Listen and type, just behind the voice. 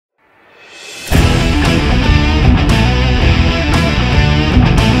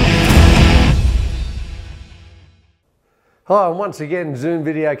Hi, and once again, Zoom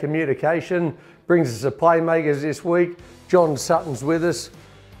video communication brings us to Playmakers this week. John Sutton's with us.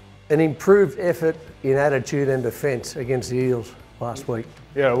 An improved effort in attitude and defence against the Eels last week.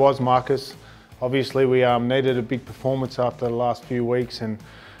 Yeah, it was, Marcus. Obviously, we needed a big performance after the last few weeks, and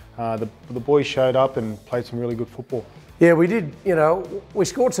the boys showed up and played some really good football. Yeah, we did. You know, we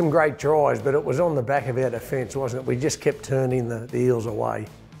scored some great tries, but it was on the back of our defence, wasn't it? We just kept turning the Eels away.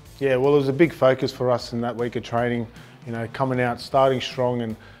 Yeah, well, it was a big focus for us in that week of training. You know, coming out, starting strong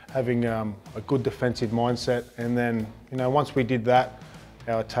and having a good defensive mindset. And then, you know, once we did that,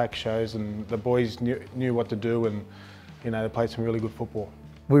 our attack shows and the boys knew what to do, and, you know, they played some really good football.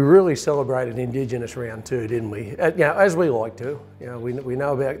 We really celebrated Indigenous round two, didn't we? You know, as we like to. You know, we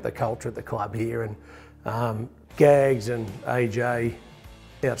know about the culture at the club here, and Gags and AJ,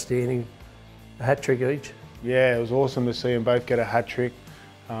 outstanding. A hat trick each. Yeah, it was awesome to see them both get a hat trick.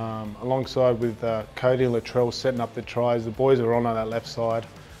 Alongside with Cody and Latrell setting up the tries. The boys are on that left side.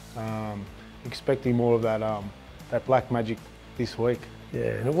 Expecting more of that black magic this week. Yeah,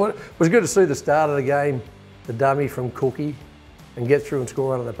 and it was good to see the start of the game, the dummy from Cookie, and get through and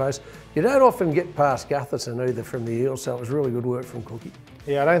score under the post. You don't often get past Gutherson either from the Eels, so it was really good work from Cookie.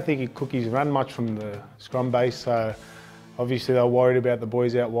 Yeah, I don't think Cookie's run much from the scrum base, so obviously they were worried about the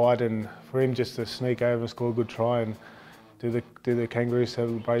boys out wide, and for him just to sneak over and score a good try and do the kangaroo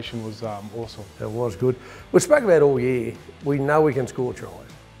celebration was awesome. It was good. We spoke about all year, we know we can score tries.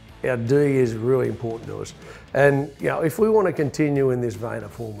 Our D is really important to us. And you know, if we want to continue in this vein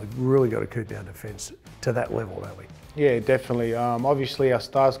of form, we've really got to keep our defence to that level, don't we? Yeah, definitely. Obviously our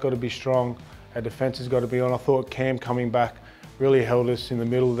start's got to be strong, our defence has got to be on. I thought Cam coming back really held us in the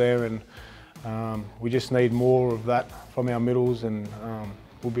middle there, and we just need more of that from our middles, and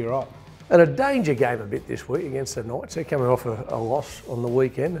we'll be right. And a danger game a bit this week against the Knights. They're coming off a loss on the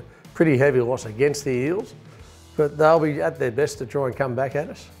weekend, pretty heavy loss against the Eels, but they'll be at their best to try and come back at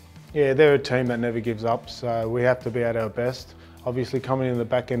us. Yeah, they're a team that never gives up, so we have to be at our best. Obviously, coming in the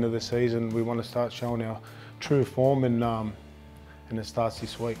back end of the season, we want to start showing our true form, and it starts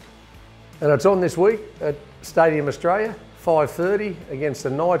this week. And it's on this week at Stadium Australia, 5:30 against the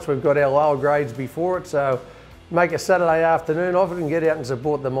Knights. We've got our lower grades before it, so make a Saturday afternoon of it and get out and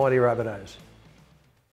support the mighty Rabbitohs.